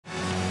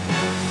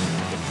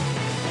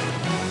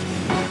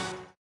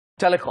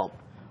Telecom.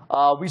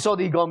 We saw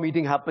the EGoM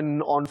meeting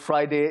happen on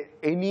Friday.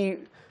 Any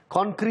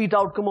concrete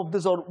outcome of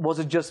this, or was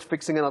it just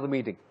fixing another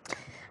meeting?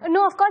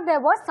 No, of course, there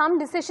were some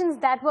decisions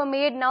that were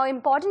made. Now,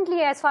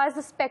 importantly, as far as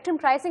the spectrum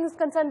pricing is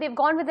concerned, they've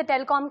gone with the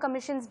Telecom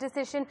Commission's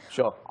decision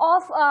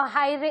of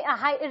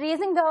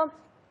raising the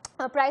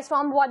price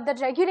from what the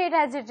regulator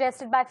has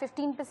suggested by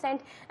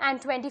 15%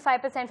 and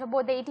 25% for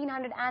both the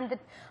 1800 and the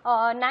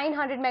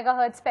 900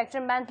 megahertz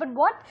spectrum bands. But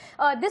what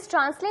this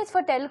translates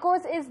for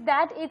telcos is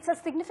that it's a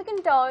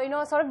significant,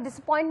 sort of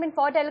disappointment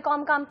for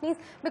telecom companies,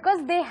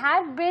 because they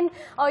had been,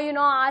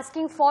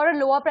 asking for a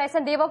lower price,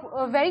 and they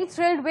were very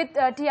thrilled with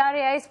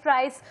TRAI's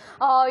price,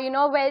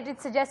 where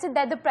it suggested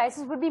that the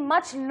prices would be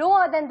much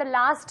lower than the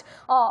last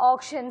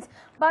auctions.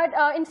 But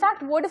in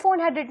fact, Vodafone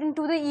had written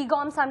to the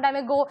EGoM some time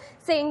ago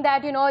saying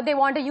that, they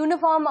want a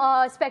uniform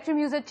spectrum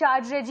user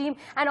charge regime,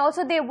 and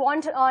also they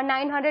want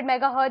 900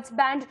 megahertz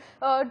band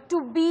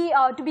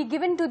to be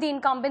given to the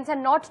incumbents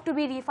and not to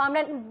be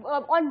refarmed. And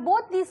on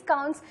both these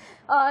counts,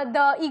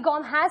 the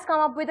EGoM has come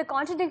up with a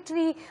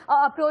contradictory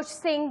approach,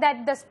 saying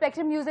that the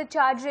spectrum user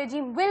charge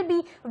regime will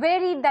be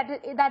varied,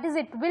 that is,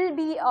 it will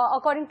be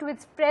according to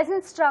its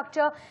present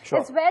structure,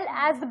 as well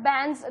as the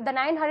bands, the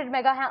 900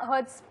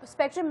 megahertz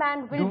spectrum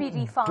band will be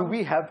refarmed. Do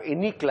we have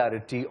any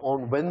clarity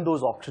on when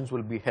those auctions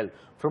will be held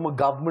from a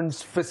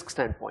government's fisc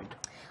standpoint?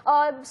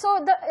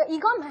 So the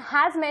EGoM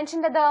has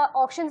mentioned that the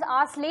auctions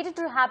are slated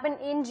to happen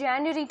in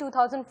January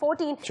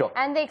 2014,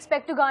 and they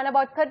expect to garner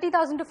about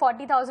 30,000 to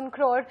 40,000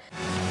 crore.